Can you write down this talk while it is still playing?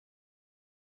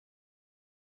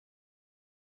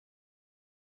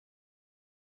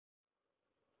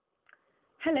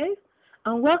Hello,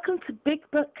 and welcome to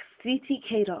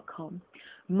BigBookCTK.com.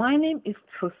 My name is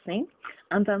Tosin,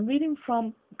 and I'm reading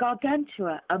from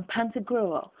Gargantua and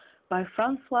Pantagruel by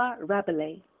François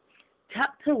Rabelais.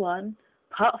 Chapter 1,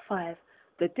 Part 5,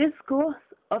 The Discourse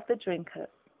of the Drinkers.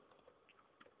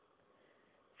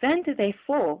 Then did they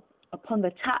fall upon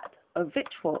the chat of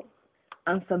victuals,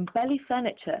 and some belly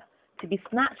furniture to be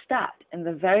snatched at in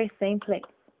the very same place,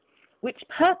 which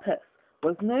purpose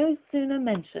was no sooner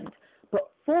mentioned, but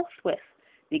forthwith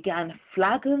began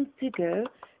flagons to go,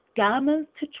 gammons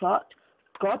to trot,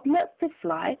 goblets to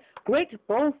fly, great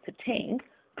bowls to ting,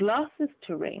 glasses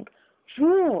to ring,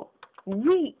 draw,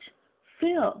 reach,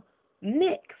 fill,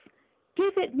 mix,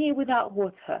 give it me without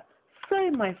water, so,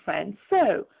 my friend,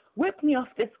 so, whip me off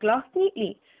this glass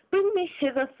neatly, bring me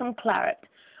hither some claret,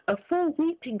 a full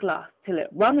weeping glass till it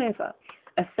run over,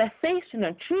 a cessation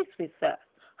and truce with thirst.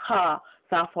 Ha,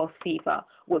 thou false fever,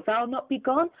 wilt thou not be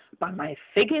gone? By my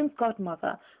figgins,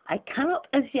 godmother, I cannot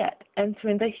as yet enter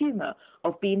in the humour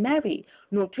of be merry,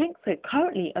 nor drink so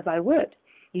currently as I would.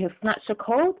 You have snatched a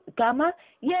cold, gamma?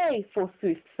 Yea,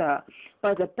 forsooth, sir.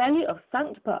 By the belly of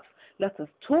Sanct Buff, let us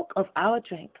talk of our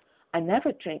drink. I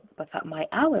never drink but at my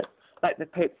hours, like the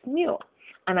Pope's mule,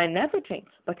 and I never drink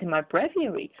but in my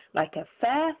breviary, like a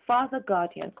fair father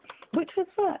guardian. Which was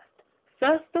first,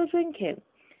 thirst or drinking?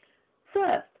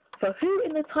 Thirst, for who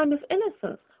in the time of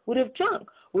innocence would have drunk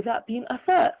without being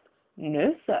athirst?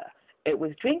 No, sir, it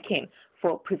was drinking,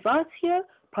 for privatio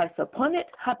praesuponit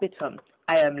habitum.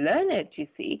 I am learned, you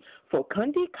see, for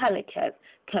cundi calices,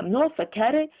 cam nor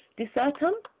facere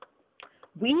dissertum.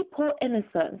 We poor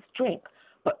innocents drink,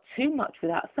 but too much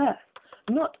without thirst.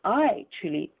 Not I,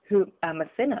 truly, who am a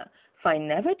sinner, for I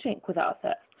never drink without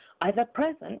thirst, either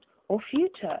present or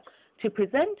future. To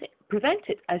prevent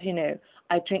it, as you know,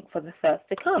 I drink for the thirst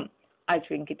to come. I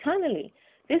drink eternally.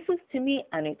 This is to me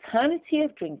an eternity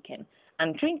of drinking,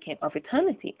 and drinking of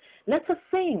eternity. Let us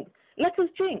sing, let us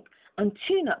drink, and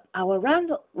tune up our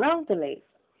roundelays.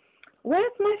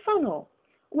 Where's my funnel?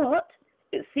 What?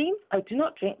 It seems I do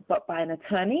not drink but by an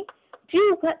attorney. Do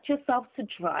you wet yourselves to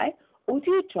dry, or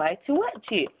do you dry to wet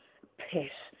you?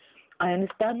 Pish! I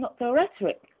understand not the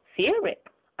rhetoric, theoric,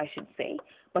 I should say,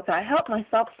 but I help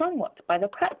myself somewhat by the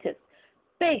practice.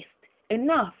 Based,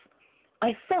 enough.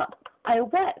 I sup, I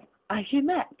wet, I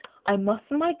humect, I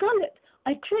moisten my gullet,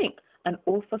 I drink, and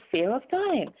all for fear of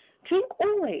dying. Drink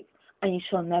always, and you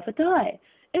shall never die.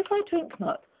 If I drink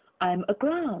not, I am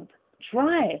aground,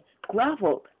 dry,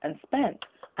 gravelled, and spent.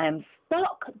 I am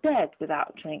stark dead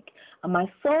without drink, and my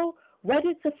soul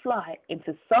ready to fly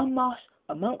into some marsh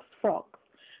amongst frogs.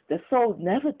 The soul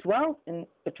never dwells in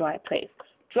a dry place.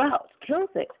 Drought kills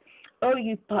it. O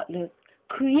you butlers,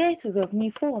 creators of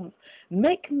new forms,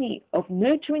 make me of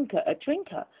no drinker a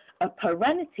drinker, a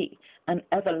perennity and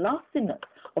everlastingness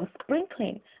of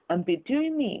sprinkling, and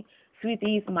bedewing me through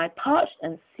these my parched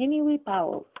and sinewy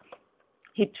bowels.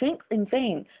 He drinks in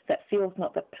vain that feels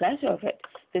not the pleasure of it.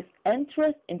 This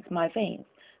entereth into my veins.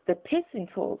 The pissing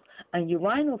tools and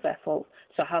urinal vessels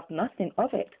shall have nothing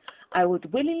of it. I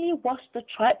would willingly wash the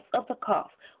tripes of the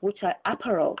calf which I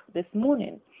apparelled this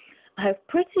morning. I have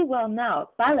pretty well now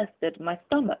ballasted my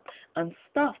stomach and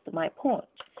stuffed my paunch.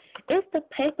 If the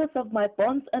papers of my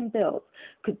bonds and bills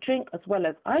could drink as well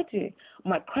as I do,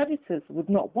 my creditors would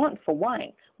not want for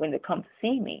wine when they come to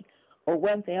see me, or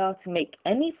when they are to make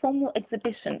any formal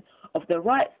exhibition of the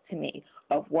rights to me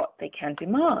of what they can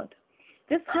demand.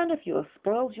 This hand of yours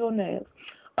spoils your nose.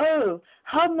 Oh,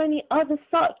 how many other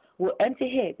such will enter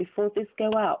here before this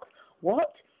go out?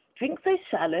 What? Drink so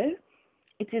shallow?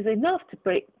 It is enough to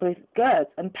break both girds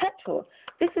and petrol.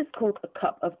 This is called a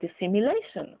cup of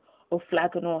dissimulation, or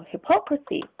flagon or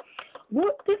hypocrisy.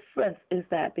 What difference is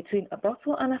there between a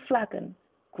bottle and a flagon?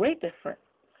 Great difference,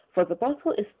 for the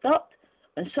bottle is stopped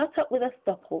and shut up with a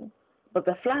stopple, but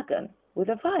the flagon with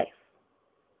a vice.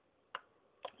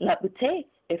 La bouteille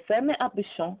est fermée à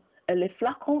bouchon, et le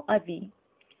flacon à vie.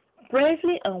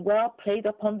 Bravely and well played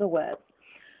upon the words.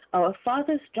 Our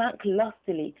fathers drank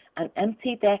lustily and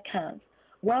emptied their cans.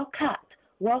 Well capped,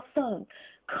 well sung.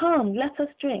 Come, let us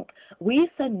drink. We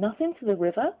send nothing to the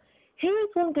river. Here is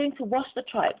one going to wash the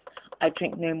tripes. I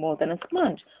drink no more than a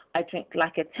sponge. I drink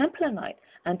like a Templar knight,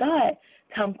 and I,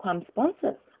 tamquam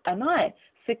sponsors, and I,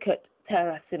 sicut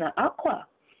terra sine aqua.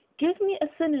 Give me a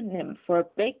synonym for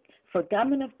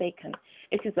gammon of bacon.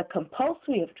 It is a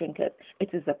compulsory of drinkers.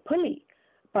 It is a pulley.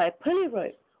 By a pulley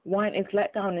rope, wine is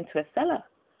let down into a cellar,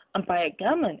 and by a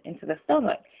gammon into the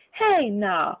stomach. Hey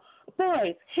now,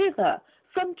 boys, hither,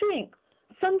 some drink,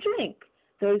 some drink.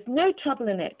 There is no trouble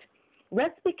in it.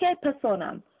 Respice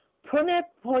personam, prone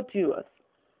por duos,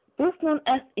 bus non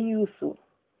est in usu.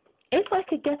 If I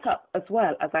could get up as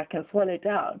well as I can swallow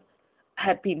down, I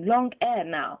had been long ere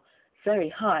now very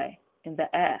high in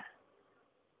the air.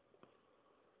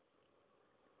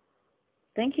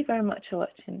 Thank you very much for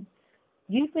watching.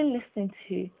 You've been listening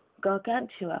to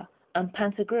Gargantua and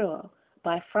Pantagruel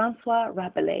by François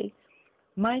Rabelais.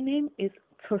 My name is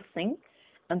Tussing,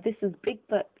 and this is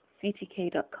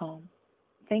BigButtCTK.com.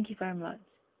 Thank you very much,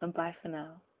 and bye for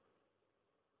now.